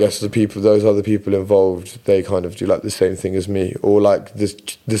 But I guess those other people involved, they kind of do like the same thing as me, or like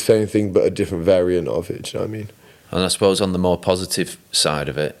the same thing but a different variant of it. Do you know what I mean? And I suppose on the more positive side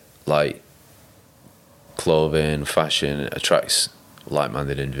of it, like clothing, fashion attracts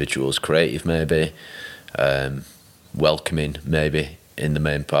like-minded individuals, creative maybe, welcoming maybe in the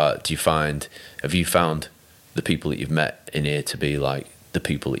main part. Have you found the people that you've met in here to be like the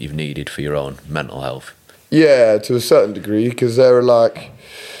people that you've needed for your own mental health? Yeah, to a certain degree, because there are like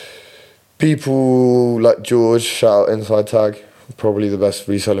people like George, shout out Inside Tag, probably the best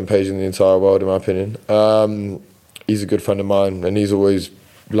reselling page in the entire world in my opinion. He's a good friend of mine, and he's always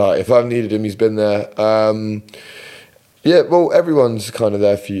like, if I've needed him, he's been there. Yeah, well, everyone's kind of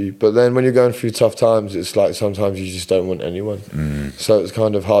there for you, but then when you're going through tough times, it's like sometimes you just don't want anyone. So it's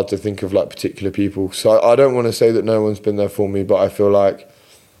kind of hard to think of like particular people. So I don't want to say that no one's been there for me, but I feel like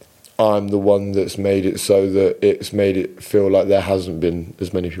I'm the one that's made it so that it's made it feel like there hasn't been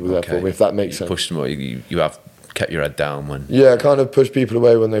as many people there for me, if that makes sense. Pushed them away. You have kept your head down when... Yeah, kind of push people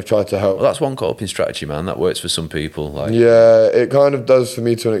away when they've tried to help. Well, that's one coping strategy, man. That works for some people. Like, yeah, it kind of does for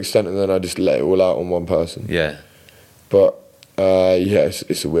me to an extent, and then I just let it all out on one person. Yeah. But yeah,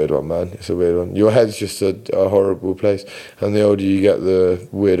 it's a weird one, man. It's a weird one. Your head's just a horrible place, and the older you get, the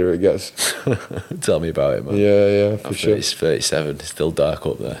weirder it gets. Tell me about it, man. Yeah, for sure. It's 37. It's still dark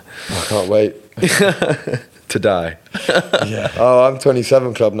up there. I can't wait. To die. Yeah. Oh, I'm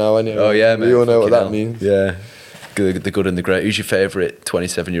 27 club now, anyway. Oh, yeah, man. We all know what that hell. means. Yeah. The good and the great. Who's your favourite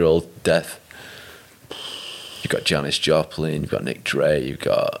 27-year-old death? You've got Janis Joplin, you've got Nick Drake, you've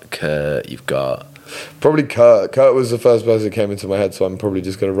got Kurt, you've got... Probably Kurt. Kurt was the first person that came into my head, so I'm probably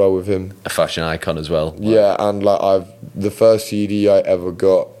just going to roll with him. A fashion icon as well. Yeah, and like the first CD I ever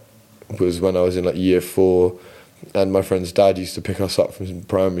got was when I was in like year 4, and my friend's dad used to pick us up from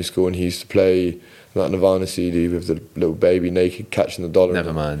primary school, and he used to play that Nirvana CD with the little baby naked catching the dollar.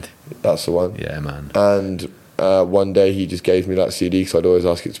 Never mind. That's the one. Yeah, man. And one day he just gave me that CD because I'd always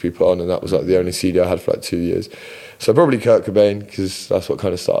ask it to be put on, and that was like the only CD I had for like 2 years. So probably Kurt Cobain, because that's what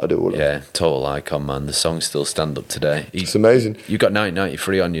kind of started it all. Yeah, total icon, man. The songs still stand up today. It's amazing. You got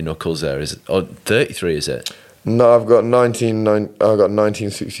 1993 on your knuckles there, is it? Oh, 33 is it? No, I've got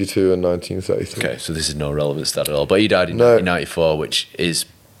 1962 and 1933. Okay, so this is no relevance to that at all. But he died in 1994, which is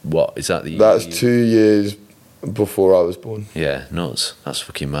what? Is that the? That's 2 years before I was born. Yeah, nuts. That's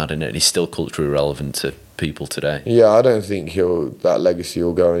fucking mad, isn't it? And he's still culturally relevant to people today. Yeah, I don't think that legacy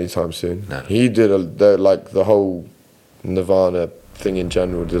will go anytime soon. No. He did the whole Nirvana thing in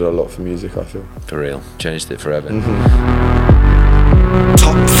general did a lot for music, I feel. For real. Changed it forever.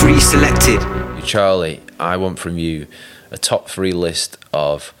 Top 3 selected. Charlie, I want from you a top 3 list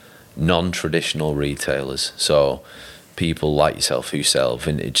of non-traditional retailers. So people like yourself who sell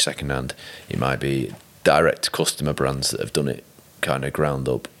vintage secondhand. It might be direct customer brands that have done it kind of ground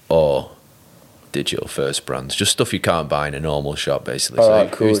up, or digital first brands. Just stuff you can't buy in a normal shop, basically. So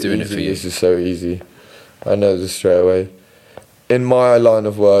cool. Who's doing Easy. it for you? This is so easy. I know this straight away. In my line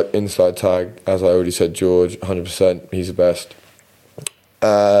of work, inside tag, as I already said, George, 100%, he's the best.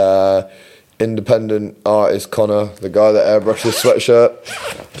 Independent artist Connor, the guy that airbrushed his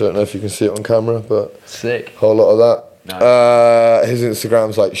sweatshirt. Don't know if you can see it on camera, but Sick. Whole lot of that. Nice. His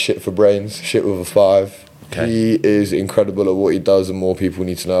Instagram's like shit for brains, shit with a 5. Okay. He is incredible at what he does, and more people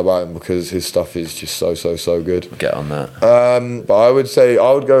need to know about him because his stuff is just so good. Get on that. But I would say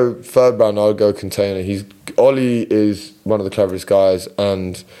I would go third brand. I would go Container. Ollie is one of the cleverest guys,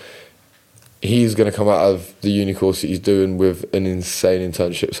 and he's going to come out of the uni course that he's doing with an insane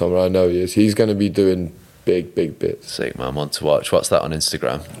internship somewhere. I know he is. He's going to be doing big bits. Sick, man. Want to watch. What's that on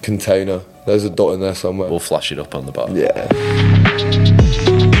Instagram? Container. There's a dot in there somewhere. We'll flash it up on the bottom. Yeah.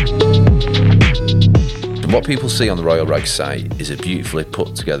 What people see on the Royal Ragz site is a beautifully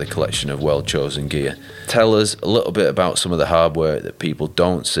put together collection of well chosen gear. Tell us a little bit about some of the hard work that people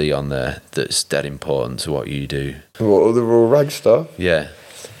don't see on there that's dead important to what you do. What, all the Royal Ragz stuff? Yeah.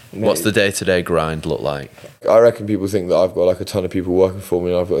 Mate. What's the day-to-day grind look like? I reckon people think that I've got like a ton of people working for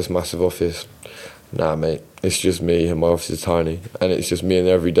me and I've got this massive office. Nah, mate. It's just me, and my office is tiny. And it's just me in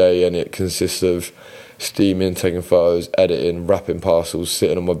there every day, and it consists of steaming, taking photos, editing, wrapping parcels,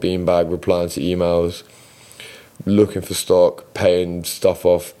 sitting on my beanbag, replying to emails, looking for stock, paying stuff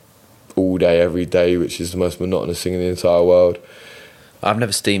off all day, every day, which is the most monotonous thing in the entire world. I've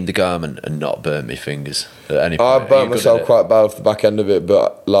never steamed a garment and not burnt my fingers at any point. I burnt myself quite bad off the back end of it,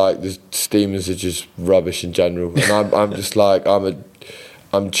 but like the steamers are just rubbish in general. And I'm just like,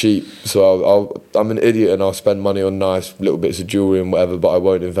 I'm cheap, so I'm an idiot, and I'll spend money on nice little bits of jewellery and whatever, but I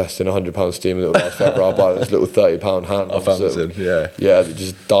won't invest in £100 steamer that will last forever. I'll buy this little £30 hand off Amazon, yeah. Yeah, they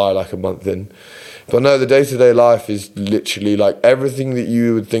just die like a month in. But no, the day-to-day life is literally like everything that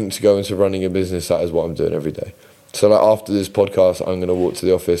you would think to go into running a business, that is what I'm doing every day. So like after this podcast, I'm going to walk to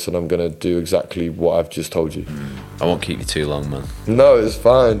the office and I'm going to do exactly what I've just told you. I won't keep you too long, man. No, it's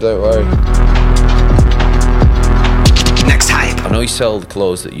fine, don't worry. Next hype. I know you sell the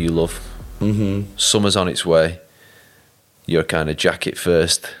clothes that you love. Mm-hmm. Summer's on its way. You're kind of jacket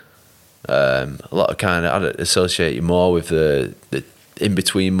first. A lot of kind of, I'd associate you more with the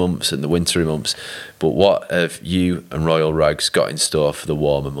in-between months and the wintry months. But what have you and Royal Ragz got in store for the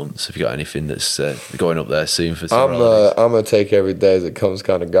warmer months? Have you got anything that's going up there soon for summer? I'm a take every day as it comes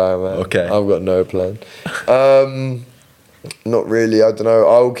kind of guy, man. Okay. I've got no plan. Not really, I don't know.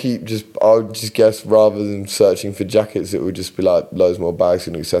 I'll just guess, rather than searching for jackets, it would just be like loads more bags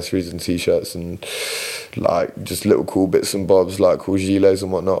and accessories and t-shirts and like just little cool bits and bobs, like cool gilets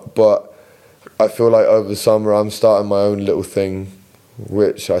and whatnot. But I feel like over the summer I'm starting my own little thing,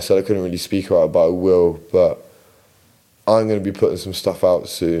 which I said I couldn't really speak about, but I will. But I'm going to be putting some stuff out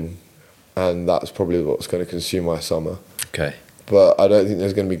soon, and that's probably what's going to consume my summer. Okay. But I don't think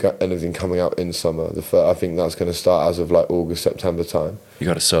there's going to be anything coming out in summer. I think that's going to start as of like August, September time. You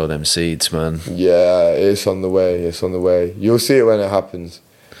got to sow them seeds, man. Yeah, it's on the way. It's on the way. You'll see it when it happens.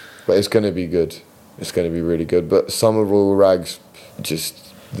 But it's going to be good. It's going to be really good. But summer Royal Ragz,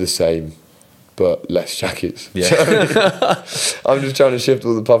 just the same, but less jackets. Yeah. I'm just trying to shift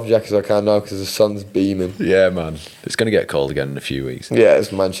all the puffer jackets I can now because the sun's beaming. Yeah, man. It's going to get cold again in a few weeks. Yeah,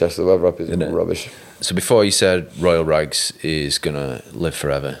 it's Manchester. The weather up is Isn't rubbish. So before you said Royal Ragz is going to live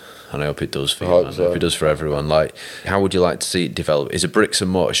forever, and I hope it does for you, man. I hope it does for everyone. Like, how would you like to see it develop? Is a bricks and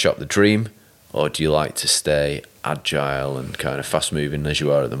mortar shop the dream, or do you like to stay agile and kind of fast moving as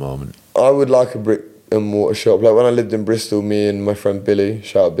you are at the moment? I would like a brick and mortar shop. Like when I lived in Bristol, me and my friend Billy,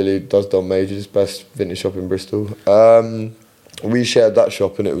 shout out Billy, does Don Major's, best vintage shop in Bristol. We shared that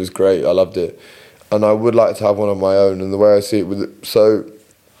shop and it was great. I loved it. And I would like to have one of my own. And the way I see it with it, so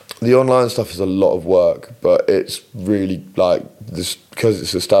The online stuff is a lot of work, but it's really like this because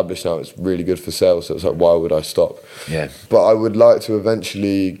it's established now. It's really good for sales. So it's like, why would I stop? Yeah. But I would like to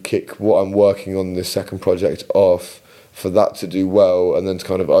eventually kick what I'm working on, this second project, off for that to do well, and then to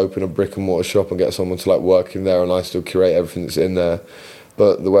kind of open a brick and mortar shop and get someone to like work in there, and I still curate everything that's in there.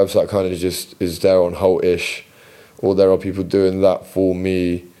 But the website kind of just is there on hold-ish, or there are people doing that for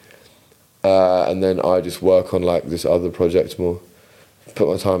me, and then I just work on like this other project more. Put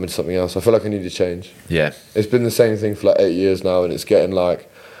my time into something else. I feel like I need to change. Yeah. It's been the same thing for like 8 years now, and it's getting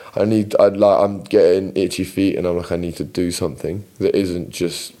like I'm getting itchy feet, and I'm like, I need to do something that isn't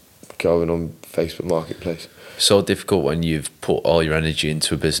just going on Facebook Marketplace. So difficult when you've put all your energy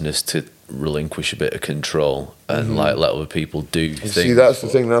into a business to relinquish a bit of control and like let other people do things. See, that's the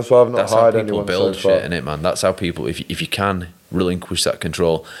thing. That's why I've not hired anyone so far. That's how people build shit, innit, man? That's how people, if you can relinquish that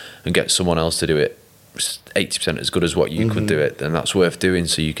control and get someone else to do it 80% as good as what you could do it, then that's worth doing,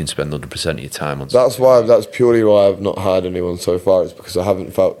 so you can spend 100% of your time on something. That's purely why I've not hired anyone so far. It's because I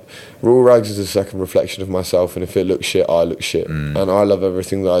haven't felt Ragz is a second reflection of myself, and if it looks shit, I look shit. And I love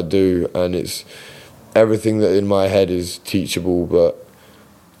everything that I do, and it's everything that in my head is teachable, but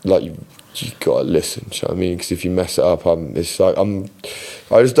like you gotta listen, do you know what I mean? Because if you mess it up, I just don't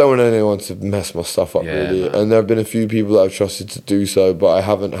want anyone to mess my stuff up, really. Man. And there have been a few people that I've trusted to do so, but I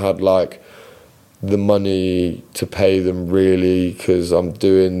haven't had like the money to pay them, really, because I'm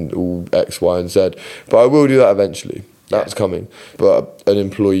doing all X, Y, and Z. But I will do that eventually. That's coming. But an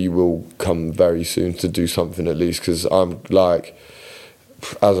employee will come very soon to do something at least, because I'm like,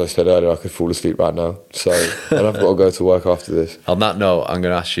 as I said earlier, I could fall asleep right now. So, and I've got to go to work after this. On that note, I'm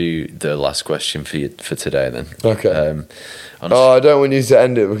going to ask you the last question for today then. Okay. I don't want you to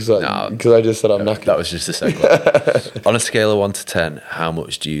end it because I just said I'm knackered. That was just a segue. On a scale of 1 to 10, how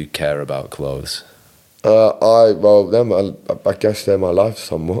much do you care about clothes? I guess they're my life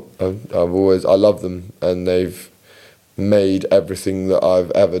somewhat. I love them, and they've made everything that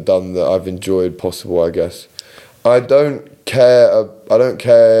I've ever done that I've enjoyed possible, I guess. I don't care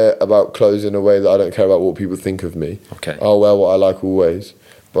about clothes in a way that I don't care about what people think of me. Okay. I'll wear what I like always,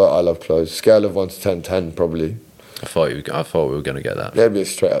 but I love clothes. Scale of 1 to 10, 10 probably. I thought we were going to get that. Maybe a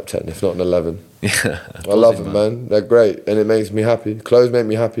straight up 10, if not an 11. Yeah. I love them, man. They're great, and it makes me happy. Clothes make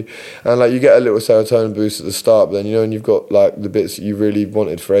me happy. And like, you get a little serotonin boost at the start, but then, you know, and you've got like the bits that you really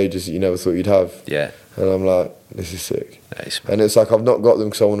wanted for ages that you never thought you'd have. Yeah. And I'm like, this is sick. Nice. And it's like, I've not got them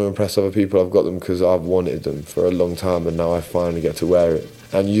because I want to impress other people. I've got them because I've wanted them for a long time, and now I finally get to wear it.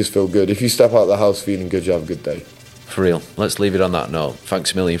 And you just feel good. If you step out of the house feeling good, you have a good day. For real. Let's leave it on that note.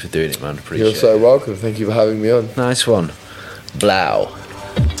 Thanks a million for doing it, man. Appreciate it. You're so welcome. Thank you for having me on. Nice one. Blow.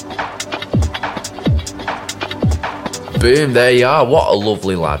 Boom, there you are. What a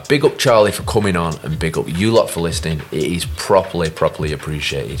lovely lad. Big up Charlie for coming on, and big up you lot for listening. It is properly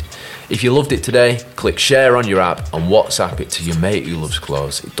appreciated. If you loved it today, click share on your app and WhatsApp it to your mate who loves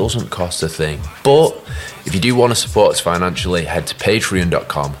clothes. It doesn't cost a thing. But if you do want to support us financially, head to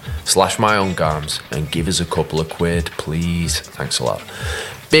patreon.com/myowngarms and give us a couple of quid, please. Thanks a lot.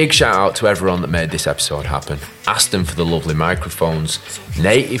 Big shout out to everyone that made this episode happen. Aston for the lovely microphones,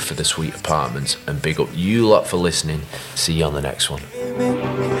 Native for the sweet apartments, and big up you lot for listening. See you on the next one.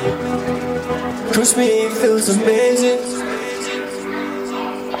 Trust me, it feels amazing.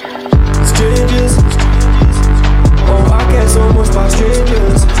 Strangers, oh, I get so much by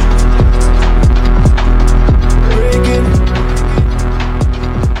strangers.